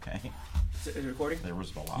Okay. Is it recording? There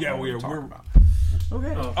was a lot. Yeah, more we to are. talk We're, about.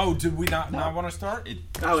 Okay. Oh, did we not want to start?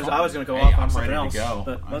 I was going to go Hey, off on I'm something ready else, to go.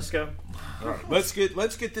 but let's go.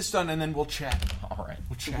 Let's get this done, and then we'll chat. All right.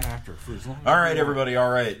 We'll chat after for as long. All right, everybody. All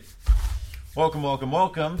right.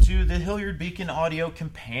 Welcome to the Hilliard Beacon Audio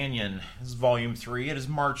Companion. This is Volume 3. It is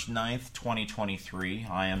March 9th, 2023.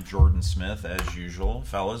 I am Jordan Smith, as usual.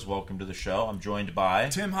 Fellas, welcome to the show. I'm joined by...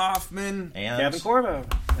 Tim Hoffman. And Gavin Corvo.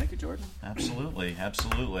 Thank you, Jordan. Absolutely.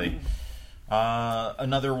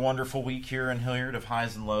 Another wonderful week here in Hilliard of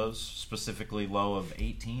highs and lows, specifically low of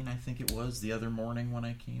 18, I think it was, the other morning when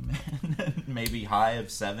I came in. Maybe high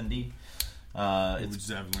of 70. It was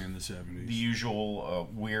definitely in the 70s. The usual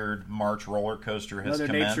weird March roller coaster has Mother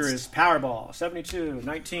commenced. Nature is Powerball. 72,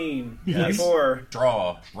 19, 24.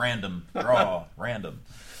 Draw, random.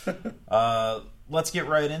 Let's get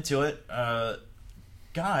right into it.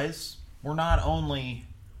 Guys, we're not only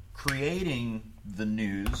creating the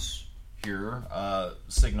news here,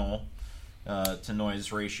 signal to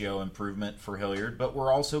noise ratio improvement for Hilliard, but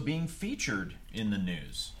we're also being featured in the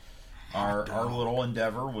news. Our little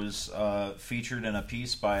endeavor was featured in a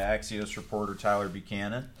piece by Axios reporter Tyler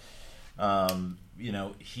Buchanan.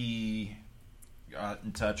 He got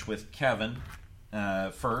in touch with Kevin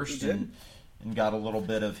first and got a little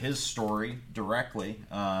bit of his story directly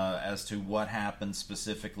as to what happened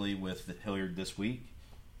specifically with Hilliard this week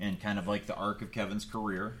and kind of like the arc of Kevin's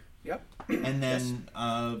career. Yep. And then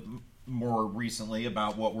more recently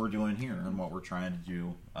about what we're doing here and what we're trying to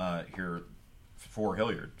do here for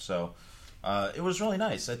Hilliard. So it was really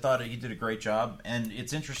nice. I thought he did a great job, and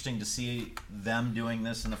it's interesting to see them doing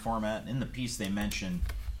this in the format. In the piece, they mentioned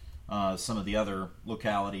some of the other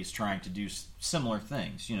localities trying to do similar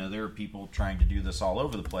things. You know, there are people trying to do this all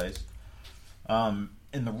over the place. And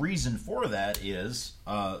the reason for that is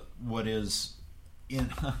what is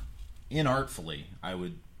inartfully, I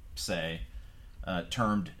would say,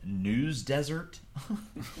 termed news desert.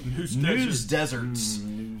 News deserts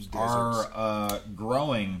are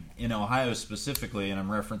growing in Ohio specifically, and I'm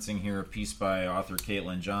referencing here a piece by author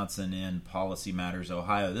Caitlin Johnson in Policy Matters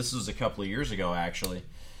Ohio. This was a couple of years ago, actually,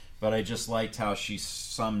 but I just liked how she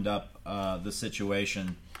summed up the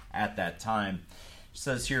situation at that time. It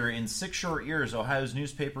says here, in 6 short years, Ohio's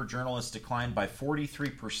newspaper journalists declined by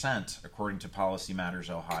 43%, according to Policy Matters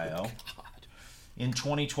Ohio. In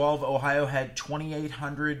 2012, Ohio had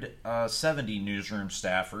 2,870 newsroom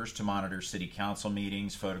staffers to monitor city council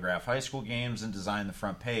meetings, photograph high school games, and design the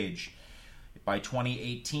front page. By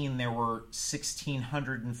 2018, there were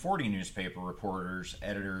 1,640 newspaper reporters,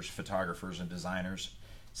 editors, photographers, and designers.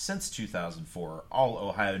 Since 2004, all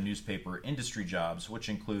Ohio newspaper industry jobs, which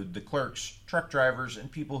include the clerks, truck drivers, and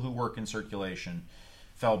people who work in circulation,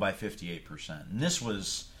 fell by 58%. And this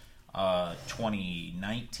was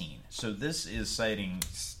 2019. So this is citing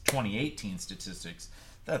 2018 statistics.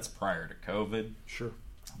 That's prior to COVID. Sure.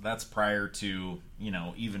 That's prior to,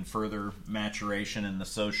 even further maturation in the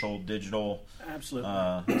social, digital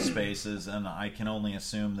spaces. And I can only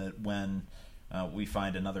assume that when we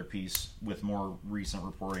find another piece with more recent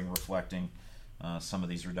reporting reflecting some of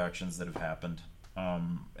these reductions that have happened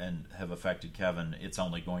and have affected Kevin, it's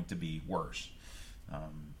only going to be worse.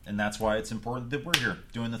 And that's why it's important that we're here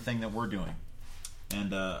doing the thing that we're doing.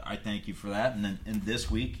 And I thank you for that. And then in this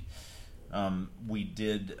week, we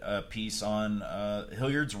did a piece on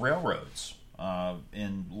Hilliard's railroads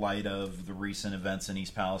in light of the recent events in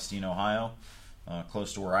East Palestine, Ohio,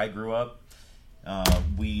 close to where I grew up.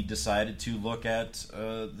 We decided to look at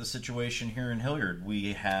the situation here in Hilliard.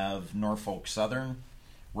 We have Norfolk Southern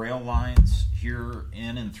rail lines here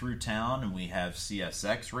in and through town, and we have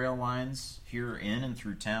CSX rail lines here in and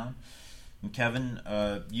through town. And Kevin,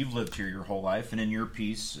 you've lived here your whole life, and in your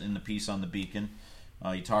piece, in the piece on the Beacon,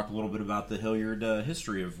 you talk a little bit about the Hilliard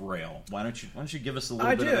history of rail. Why don't you give us a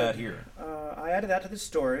little bit of that here? I added that to the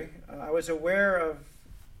story. I was aware of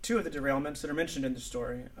two of the derailments that are mentioned in the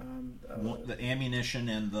story. The ammunition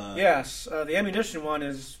and the... Yes, the ammunition one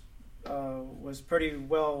was pretty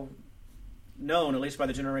well known, at least by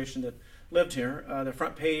the generation that lived here. The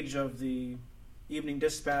front page of the Evening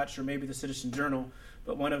Dispatch, or maybe the Citizen Journal,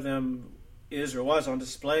 but one of them is or was on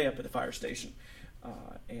display up at the fire station.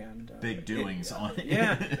 Big doings on it.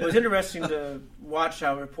 Yeah, it was interesting to watch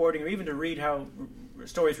how reporting, or even to read how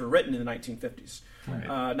stories were written in the 1950s. Right.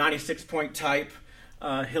 96-point type,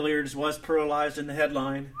 Hilliard's was pluralized in the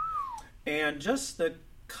headline, and just the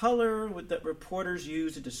color that reporters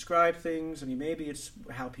use to describe things. I mean, maybe it's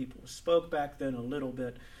how people spoke back then a little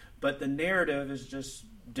bit, but the narrative is just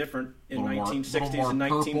different in 1960s and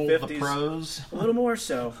 1950s. The prose. A little more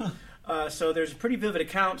so. So there's pretty vivid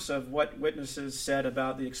accounts of what witnesses said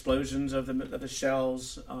about the explosions of the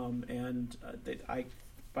shells,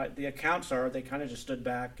 but the accounts are they kind of just stood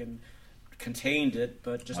back and contained it,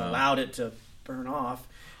 but just allowed it to burn off.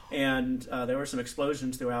 And there were some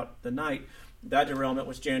explosions throughout the night. That derailment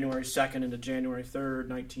was January 2nd into January 3rd,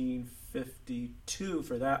 1952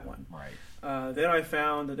 for that one. Right. Then I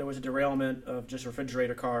found that there was a derailment of just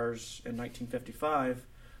refrigerator cars in 1955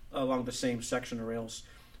 along the same section of rails.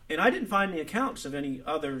 And I didn't find any accounts of any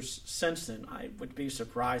others since then. I would be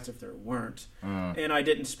surprised if there weren't. And I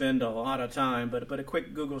didn't spend a lot of time, but a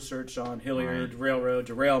quick Google search on Hilliard Railroad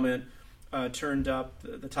derailment turned up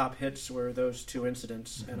the top hits were those two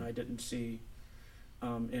incidents, and I didn't see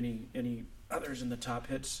any others in the top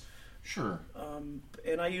hits. Sure.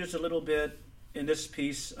 And I used a little bit in this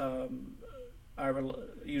piece. I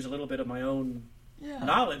use a little bit of my own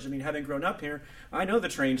knowledge. I mean, having grown up here, I know the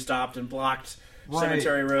train stopped and blocked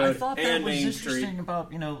Cemetery Road I thought that and was Main Street. interesting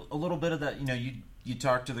about a little bit of that. You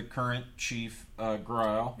talked to the current chief,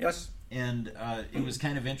 Gryle. Yes. And it was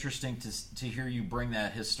kind of interesting to hear you bring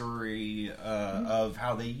that history of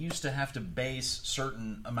how they used to have to base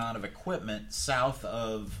certain amount of equipment south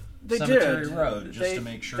of Cemetery Road just to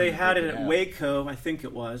make sure they had it at Waco, I think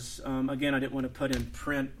it was. Again, I didn't want to put in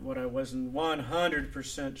print what I wasn't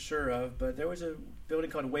 100% sure of, but there was a building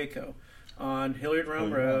called Waco on Hilliard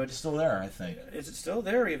Road. It's still there, I think. Is it still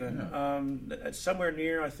there even? Yeah. It's somewhere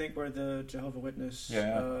near, I think, where the Jehovah Witness...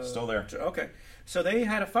 still there. Okay. So they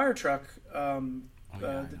had a fire truck.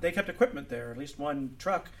 They kept equipment there, at least one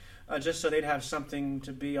truck, just so they'd have something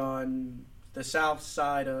to be on the south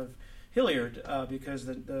side of Hilliard, because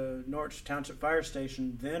the Norwich Township Fire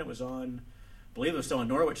Station, then it was on, I believe it was still on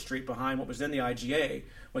Norwich Street behind what was then the IGA,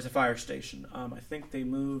 was a fire station. I think they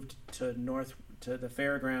moved to the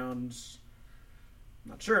fairgrounds. I'm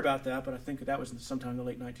not sure about that, but I think that was sometime in the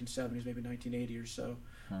late 1970s, maybe 1980 or so.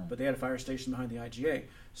 But they had a fire station behind the IGA.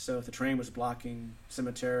 So if the train was blocking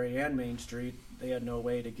Cemetery and Main Street, they had no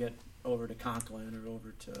way to get over to Conklin or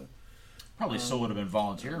over to... Probably still would have been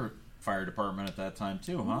volunteer fire department at that time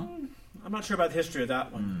too, huh? I'm not sure about the history of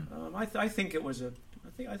that one. I think it was a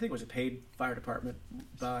paid fire department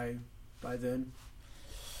by then.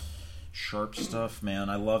 Sharp stuff, man.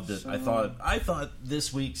 I loved it. I thought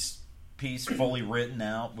this week's piece, fully written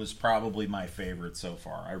out, was probably my favorite so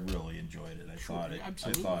far. I really enjoyed it. I thought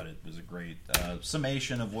it was a great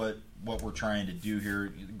summation of what we're trying to do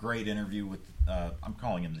here. Great interview with I'm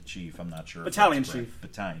calling him the chief. I'm not sure. Battalion chief.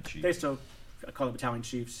 Battalion chief. They still call the battalion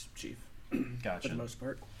chief. Gotcha. For the most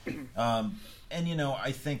part. And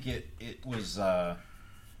I think it was.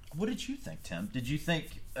 What did you think, Tim? Did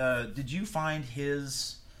you find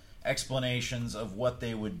his explanations of what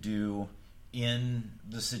they would do in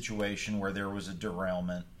the situation where there was a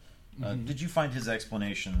derailment? Did you find his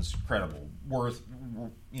explanations credible? Do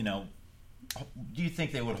you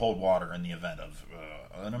think they would hold water in the event of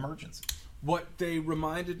an emergency? What they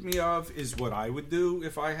reminded me of is what I would do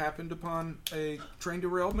if I happened upon a train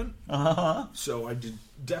derailment. So I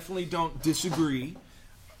definitely don't disagree.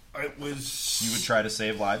 It was... You would try to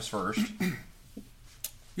save lives first.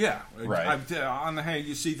 Yeah. Right.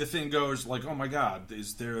 You see the thing goes like, oh my God,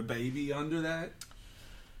 is there a baby under that?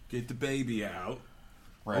 Get the baby out.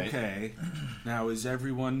 Right. Okay. Now, is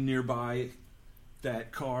everyone nearby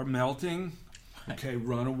that car melting? Okay,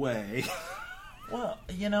 run away. Well,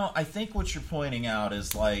 I think what you're pointing out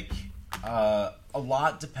is a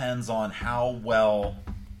lot depends on how well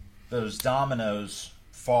those dominoes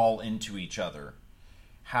fall into each other.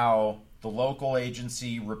 How the local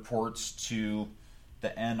agency reports to the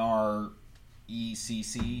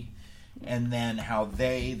NRECC, and then how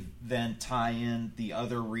they then tie in the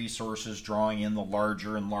other resources, drawing in the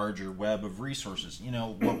larger and larger web of resources.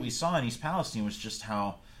 What we saw in East Palestine was just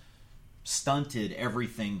how stunted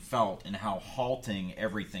everything felt and how halting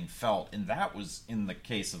everything felt, and that was in the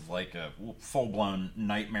case of a full-blown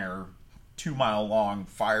nightmare 2-mile long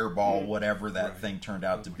fireball, whatever that thing turned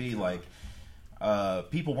out to be.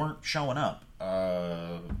 People weren't showing up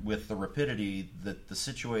with the rapidity that the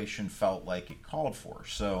situation felt like it called for.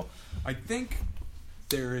 So I think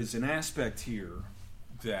there is an aspect here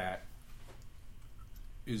that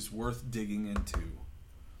is worth digging into.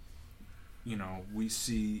 We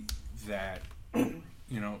see that,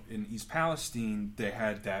 in East Palestine, they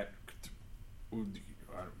had that,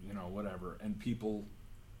 whatever, and people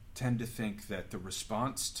tend to think that the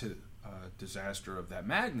response to a disaster of that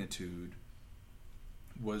magnitude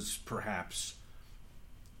was perhaps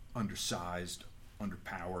undersized,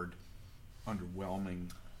 underpowered,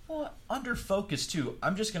 underwhelming. Well, under focus too.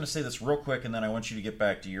 I'm just going to say this real quick, and then I want you to get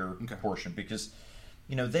back to your portion, because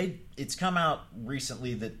it's come out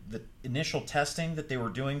recently that the initial testing that they were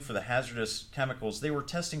doing for the hazardous chemicals, they were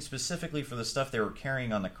testing specifically for the stuff they were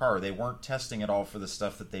carrying on the car. They weren't testing at all for the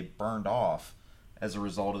stuff that they burned off as a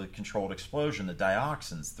result of the controlled explosion, the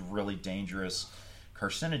dioxins, the really dangerous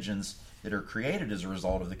carcinogens that are created as a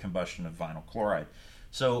result of the combustion of vinyl chloride.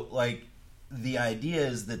 So, the idea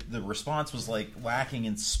is that the response was lacking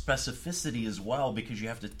in specificity as well, because you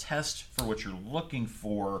have to test for what you're looking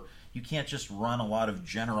for. You can't just run a lot of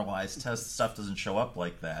generalized tests. Stuff doesn't show up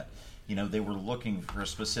like that. They were looking for a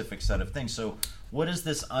specific set of things. So what is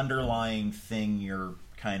this underlying thing you're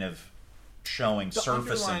kind of showing,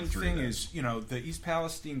 surfacing through thing this? Is, the East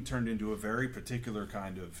Palestine turned into a very particular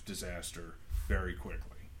kind of disaster very quickly.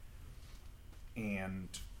 And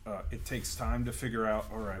it takes time to figure out,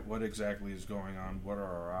 all right, what exactly is going on? What are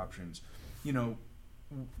our options? You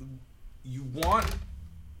want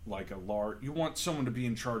you want someone to be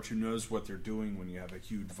in charge who knows what they're doing when you have a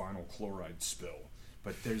huge vinyl chloride spill.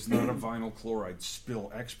 But there's not a vinyl chloride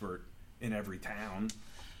spill expert in every town.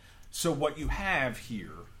 So what you have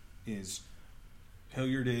here is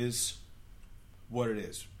Hilliard is what it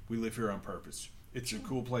is. We live here on purpose. It's a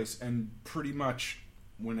cool place, and pretty much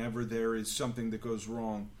whenever there is something that goes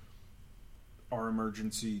wrong, our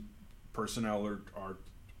emergency personnel are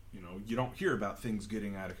you don't hear about things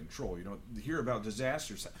getting out of control. You don't hear about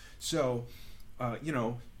disasters. So,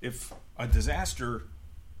 if a disaster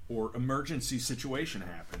or emergency situation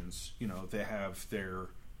happens, they have their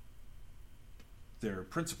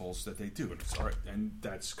principles that they do. And it's all right, and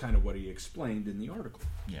that's kind of what he explained in the article.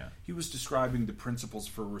 Yeah. He was describing the principles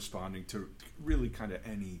for responding to really kind of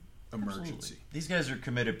any emergency. Absolutely. These guys are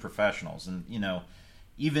committed professionals, and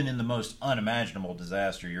even in the most unimaginable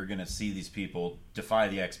disaster, you're going to see these people defy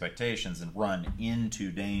the expectations and run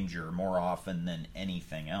into danger more often than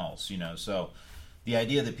anything else. So the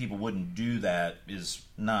idea that people wouldn't do that is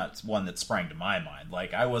not one that sprang to my mind.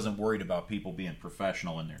 I wasn't worried about people being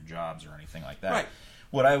professional in their jobs or anything like that. Right.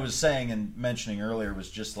 What I was saying and mentioning earlier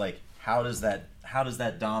was just how does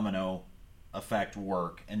that domino effect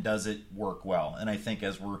work, and does it work well? And I think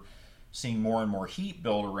as we're seeing more and more heat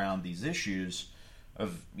build around these issues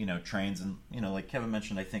of trains, and like Kevin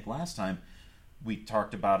mentioned, I think last time we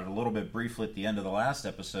talked about it a little bit briefly at the end of the last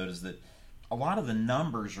episode, is that a lot of the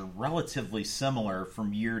numbers are relatively similar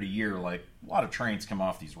from year to year. A lot of trains come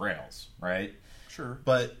off these rails, right? Sure.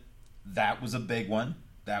 But that was a big one.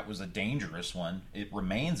 That was a dangerous one. It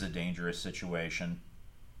remains a dangerous situation.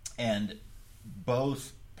 And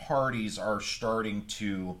both parties are starting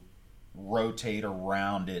to rotate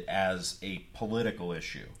around it as a political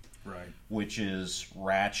issue. Right. Which is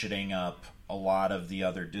ratcheting up a lot of the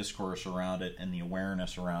other discourse around it and the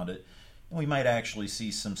awareness around it. And we might actually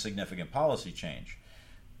see some significant policy change.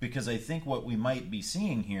 Because I think what we might be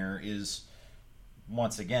seeing here is,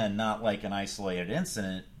 once again, not like an isolated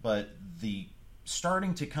incident, but the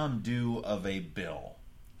starting to come due of a bill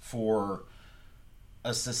for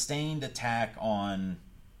a sustained attack on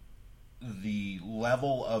the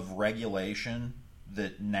level of regulation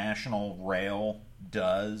that national rail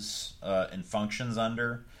does and functions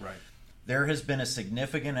under. Right. There has been a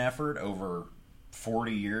significant effort over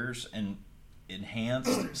 40 years and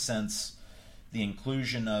enhanced since the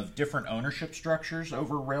inclusion of different ownership structures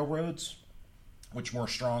over railroads, which more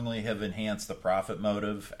strongly have enhanced the profit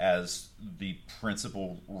motive as the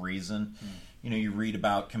principal reason. You read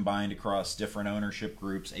about combined across different ownership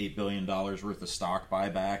groups, $8 billion worth of stock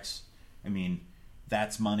buybacks. I mean,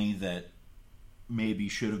 that's money that maybe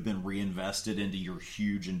should have been reinvested into your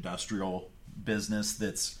huge industrial business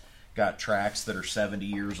that's got tracks that are 70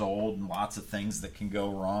 years old and lots of things that can go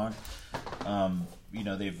wrong.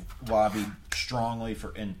 They've lobbied strongly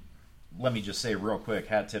for, and let me just say real quick,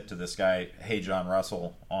 hat tip to this guy, Hey John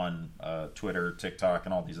Russell, on Twitter, TikTok,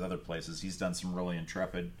 and all these other places. He's done some really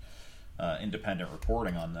intrepid independent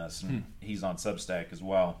reporting on this, and he's on Substack as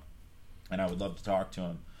well, and I would love to talk to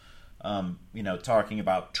him. Talking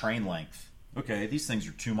about train length. Okay, these things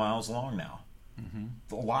are 2 miles long now.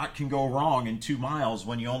 Mm-hmm. A lot can go wrong in 2 miles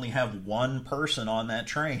when you only have one person on that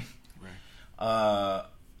train. Right.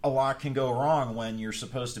 A lot can go wrong when you're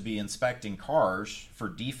supposed to be inspecting cars for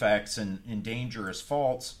defects and dangerous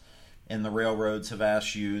faults, and the railroads have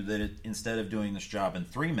asked you that instead of doing this job in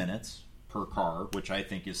 3 minutes per car, which I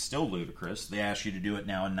think is still ludicrous, they ask you to do it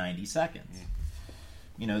now in 90 seconds.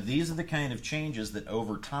 These are the kind of changes that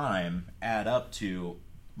over time add up to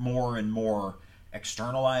more and more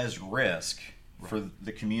externalized risk for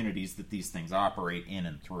the communities that these things operate in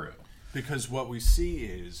and through. Because what we see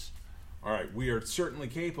is, all right, we are certainly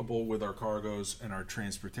capable with our cargoes and our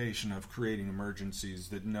transportation of creating emergencies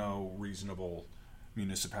that no reasonable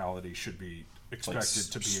municipality should be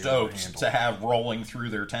expected to be stoked able to handle. To have rolling through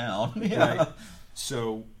their town. Yeah. Right.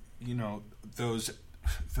 So, those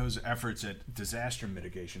efforts at disaster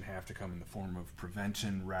mitigation have to come in the form of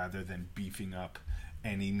prevention rather than beefing up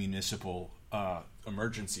any municipal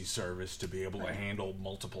emergency service to be able to handle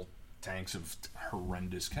multiple tanks of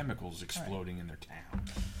horrendous chemicals exploding in their town.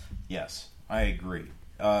 Yes, I agree.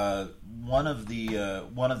 One of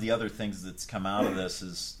the other things that's come out of this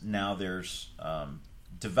is now there's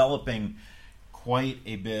developing quite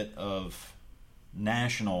a bit of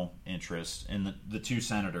national interest in the two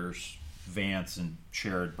senators, Vance and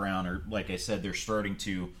Sherrod Brown, are, like I said, they're starting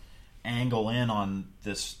to angle in on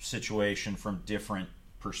this situation from different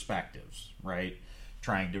perspectives, right?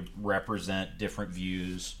 Trying to represent different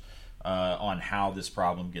views on how this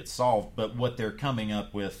problem gets solved. But what they're coming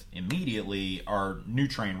up with immediately are new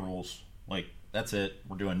train rules. Like, that's it.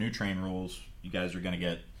 We're doing new train rules. You guys are going to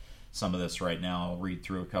get some of this right now. I'll read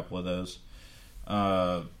through a couple of those.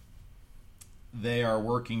 They are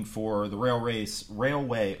working for the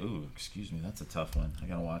Railway. Ooh, excuse me, that's a tough one. I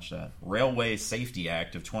gotta watch that. Railway Safety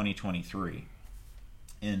Act of 2023,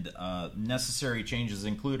 and necessary changes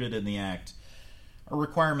included in the act are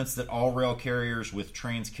requirements that all rail carriers with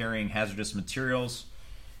trains carrying hazardous materials,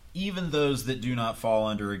 even those that do not fall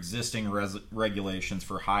under existing regulations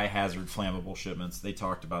for high hazard flammable shipments. They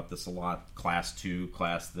talked about this a lot. Class 2,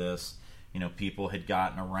 class this. People had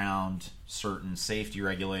gotten around certain safety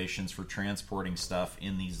regulations for transporting stuff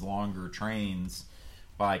in these longer trains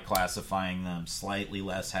by classifying them slightly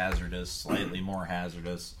less hazardous, slightly more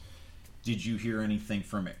hazardous. Did you hear anything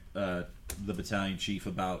from the battalion chief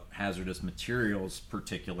about hazardous materials,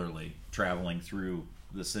 particularly traveling through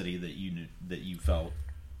the city that you felt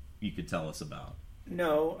you could tell us about?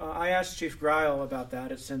 No, I asked Chief Greil about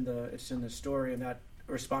that. It's in the story, and that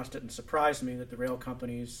response didn't surprise me that the rail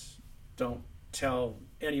companies don't tell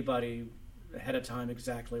anybody ahead of time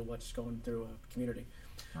exactly what's going through a community.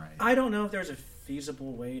 Right. I don't know if there's a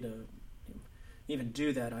feasible way to even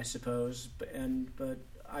do that, I suppose. But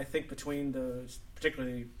I think between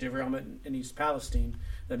particularly derailment in East Palestine,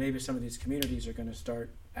 that maybe some of these communities are going to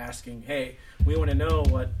start asking, hey, we want to know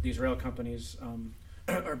what these rail companies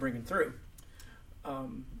are bringing through.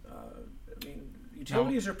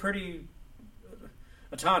 Utilities are pretty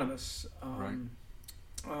autonomous. Right.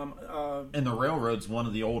 And the railroad's one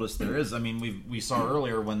of the oldest there is. I mean, we saw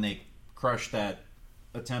earlier when they crushed that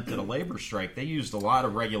attempt at a labor strike, they used a lot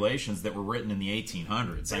of regulations that were written in the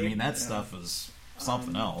 1800s. I mean, that stuff is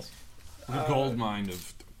something else. The gold mine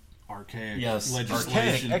of archaic legislation.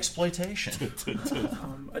 Archaic exploitation.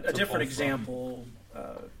 A different example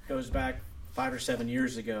goes back 5 or 7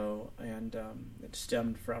 years ago, and it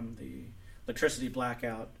stemmed from the electricity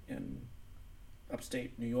blackout in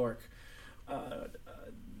upstate New York.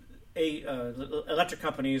 Electric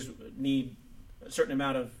companies need a certain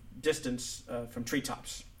amount of distance from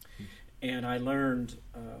treetops, and I learned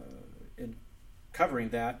in covering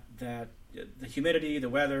that the humidity, the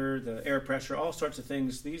weather, the air pressure, all sorts of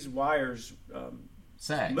things, these wires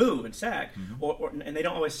move and sag, and they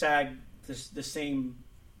don't always sag the same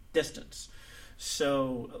distance.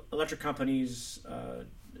 So electric companies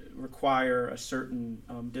require a certain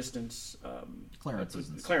distance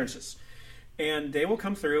clearances. And they will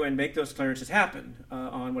come through and make those clearances happen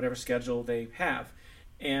on whatever schedule they have.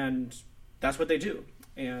 And that's what they do.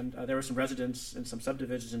 And there were some residents in some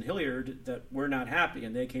subdivisions in Hilliard that were not happy,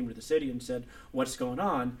 and they came to the city and said, what's going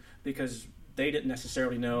on? Because they didn't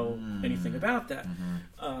necessarily know anything about that.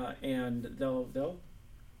 And they'll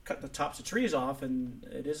cut the tops of trees off, and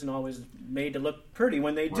it isn't always made to look pretty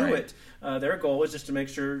when they do it. Their goal is just to make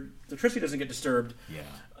sure the electricity doesn't get disturbed. Yeah.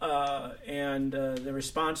 And the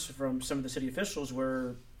response from some of the city officials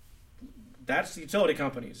were, that's the utility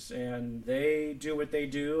companies, and they do what they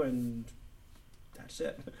do, and that's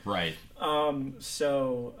it. Right.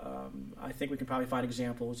 So I think we can probably find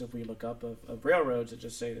examples if we look up of railroads that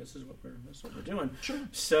just say this is what we're doing. Sure.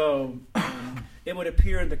 So it would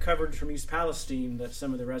appear in the coverage from East Palestine that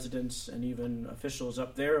some of the residents and even officials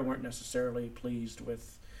up there weren't necessarily pleased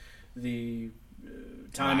with the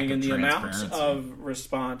timing and the amount of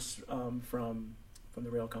response from the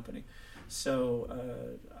rail company.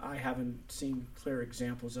 So I haven't seen clear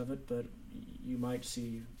examples of it, but you might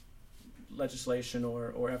see legislation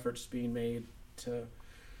or efforts being made to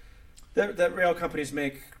that rail companies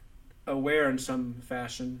make aware in some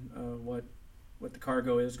fashion what the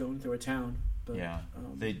cargo is going through a town. But, yeah,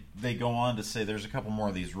 they go on to say there's a couple more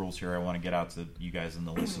of these rules here I want to get out to you guys and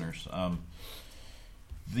the listeners.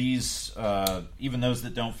 These, even those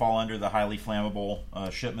that don't fall under the highly flammable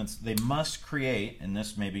shipments, they must create, and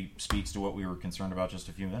this maybe speaks to what we were concerned about just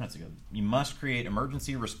a few minutes ago, you must create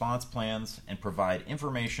emergency response plans and provide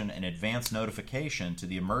information and advance notification to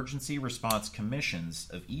the emergency response commissions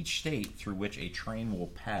of each state through which a train will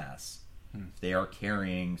pass. If they are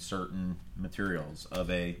carrying certain materials of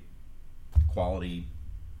a quality,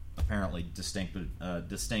 apparently distinct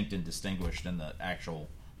and distinguished in the actual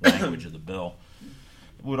language of the bill.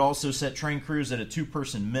 It would also set train crews at a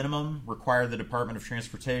 2-person minimum, require the Department of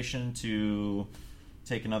Transportation to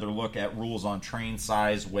take another look at rules on train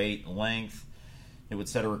size, weight, length. It would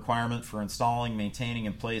set a requirement for installing, maintaining,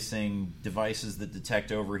 and placing devices that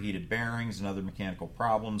detect overheated bearings and other mechanical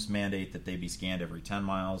problems, mandate that they be scanned every 10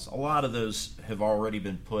 miles. A lot of those have already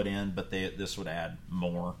been put in, but this would add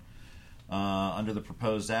more. Under the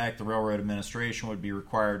proposed act, the Railroad Administration would be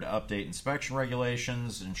required to update inspection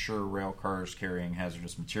regulations, ensure rail cars carrying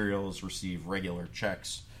hazardous materials receive regular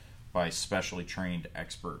checks by specially trained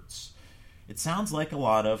experts. It sounds like a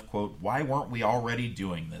lot of, quote, why weren't we already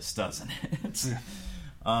doing this, doesn't it?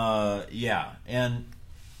 Yeah, and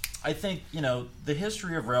I think, the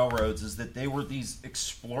history of railroads is that they were these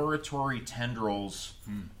exploratory tendrils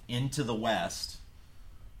into the West.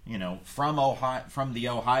 From the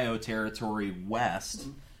Ohio Territory west,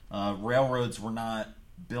 railroads were not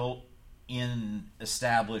built in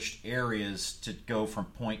established areas to go from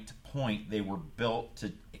point to point. They were built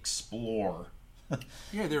to explore.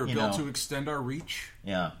 Yeah, they were built to extend our reach.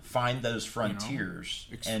 Yeah, find those frontiers.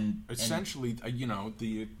 Essentially,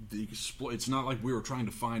 it's not like we were trying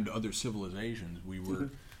to find other civilizations. We were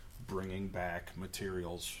bringing back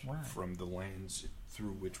materials from the lands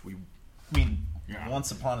through which we...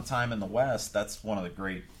 Once Upon a Time in the West, that's one of the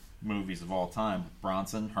great movies of all time.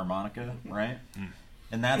 Bronson, Harmonica, right?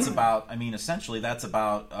 And that's about, essentially that's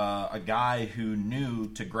about a guy who knew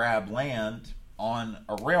to grab land on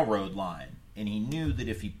a railroad line. And he knew that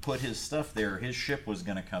if he put his stuff there, his ship was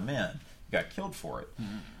going to come in. He got killed for it.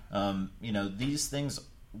 These things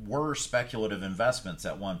were speculative investments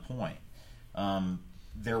at one point.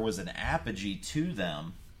 There was an apogee to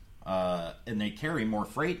them. And they carry more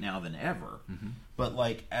freight now than ever. But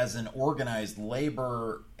as an organized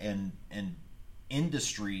labor and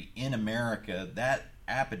industry in America, that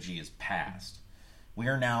apogee is past. We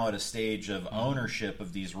are now at a stage of ownership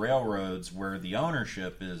of these railroads where the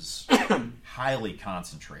ownership is highly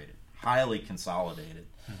concentrated, highly consolidated,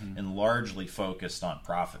 and largely focused on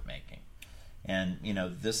profit making. And,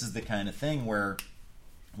 this is the kind of thing where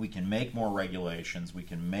we can make more regulations, we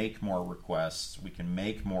can make more requests, we can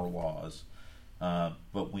make more laws,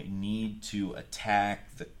 but we need to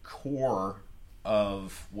attack the core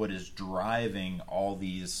of what is driving all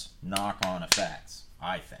these knock-on effects,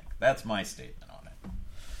 I think. That's my statement on it.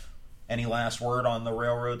 Any last word on the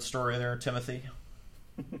railroad story there, Timothy?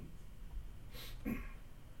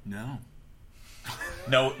 No.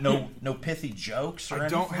 No pithy jokes or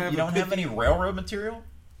anything? You don't have any railroad material?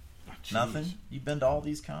 Jeez. Nothing? You've been to all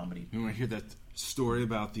these comedies? You want to hear that story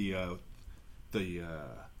about the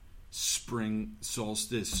spring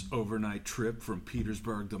solstice overnight trip from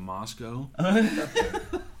Petersburg to Moscow?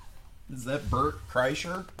 Is that Bert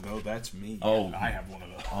Kreischer? No, that's me. Oh, I have one of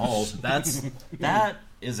those. Oh, that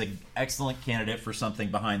is an excellent candidate for something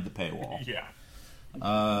behind the paywall. Yeah.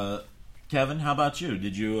 Kevin, how about you?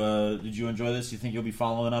 Did you enjoy this? You think you'll be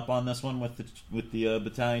following up on this one with the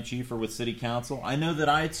battalion chief or with city council? I know that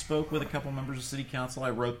I spoke with a couple members of city council. I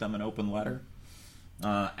wrote them an open letter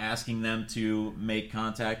asking them to make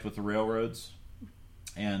contact with the railroads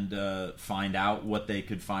and find out what they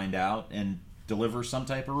could find out and deliver some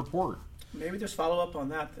type of report. Maybe there's follow up on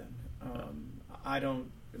that then.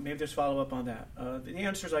 Maybe there's follow up on that. The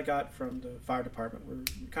answers I got from the fire department were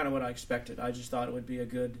kind of what I expected. I just thought it would be a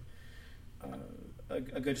good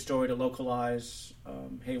story to localize.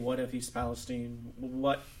 Hey, what if East Palestine?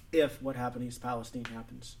 What if what happened in East Palestine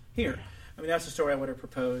happens here? That's the story I would have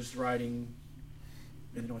proposed writing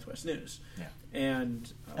in the Northwest News. Yeah.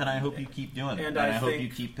 And I hope you keep doing it. And I hope you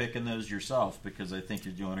keep picking those yourself, because I think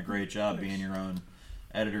you're doing a great job being your own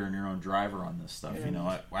editor and your own driver on this stuff.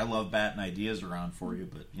 I love batting ideas around for you,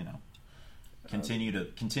 but continue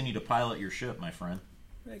to pilot your ship, my friend.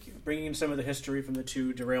 Thank you. Bringing in some of the history from the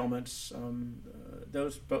two derailments,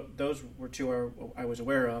 those were two I was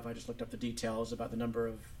aware of. I just looked up the details about the number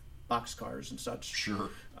of boxcars and such. Sure.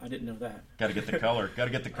 I didn't know that. Got to get the color.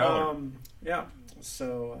 Yeah.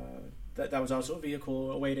 So that was also a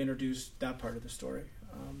vehicle, a way to introduce that part of the story.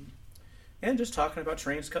 And just talking about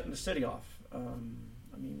trains cutting the city off.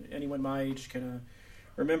 Anyone my age can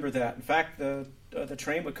remember that. In fact, the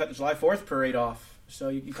train would cut the July 4th parade off So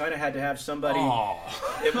you kind of had to have somebody. Oh,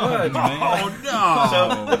 It was. oh no!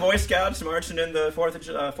 So the Boy Scouts marching in the Fourth of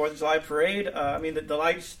July parade. I mean, the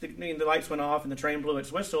lights went off and the train blew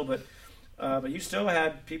its whistle, but you still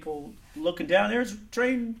had people looking down. There's a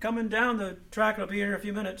train coming down the track. It'll be here in a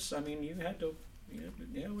few minutes. I mean, you had to.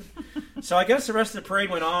 So I guess the rest of the parade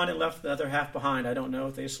went on and left the other half behind. I don't know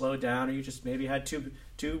if they slowed down or you just maybe had two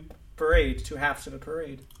parades, two halves of a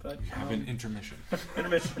parade. But we have an intermission.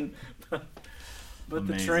 Intermission. But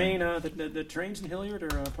Amazing. the train, the trains in Hilliard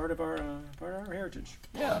are part of our heritage.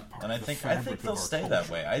 Yeah, and I think they'll stay that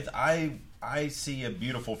way. I see a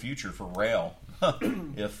beautiful future for rail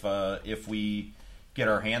if we get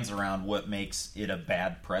our hands around what makes it a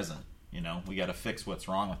bad present. We got to fix what's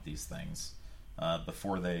wrong with these things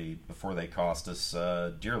before they cost us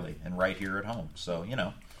dearly, and right here at home. So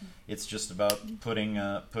it's just about putting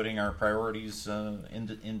our priorities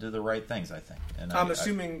into the right things, I think. And I'm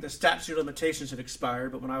assuming the statute of limitations have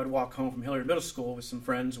expired, but when I would walk home from Hilliard Middle School with some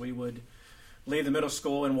friends, we would leave the middle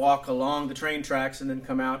school and walk along the train tracks and then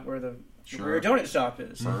come out where the donut shop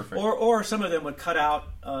is. Perfect. Or some of them would cut out.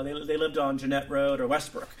 They lived on Jeanette Road or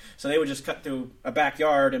Westbrook, so they would just cut through a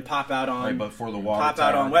backyard and pop out on before the water pop tower.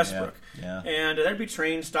 out on Westbrook. Yeah. And there'd be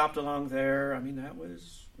trains stopped along there. I mean, that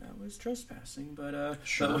was trespassing, but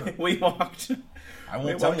Sure. but we walked. I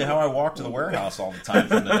won't tell you how I walk to the warehouse all the time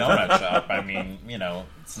from the donut shop. I mean,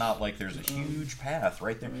 it's not like there's a huge path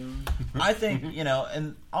right there. I think,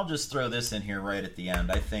 and I'll just throw this in here right at the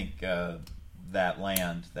end. I think that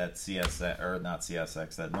land, that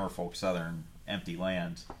that Norfolk Southern empty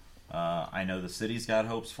land, I know the city's got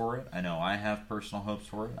hopes for it. I know I have personal hopes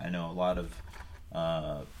for it. I know a lot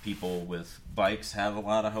of people with bikes have a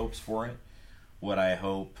lot of hopes for it. What I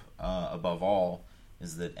hope, above all,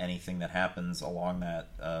 is that anything that happens along that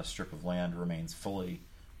strip of land remains fully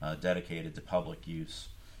dedicated to public use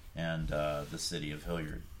and the city of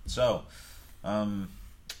Hilliard. So, do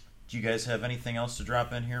you guys have anything else to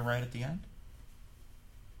drop in here right at the end?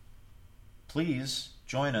 Please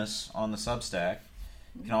join us on the Substack.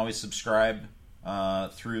 You can always subscribe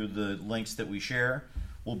through the links that we share.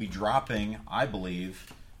 We'll be dropping, I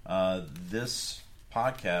believe, this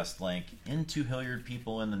podcast link into Hilliard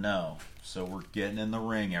People in the Know. So we're getting in the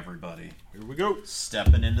ring, everybody. Here we go.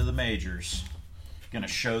 Stepping into the majors. Gonna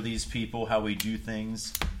show these people how we do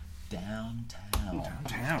things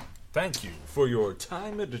downtown. Thank you for your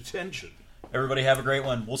time and attention. Everybody have a great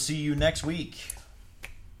one. We'll see you next week.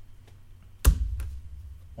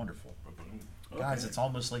 Wonderful. Guys, it's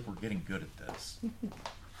almost like we're getting good at this.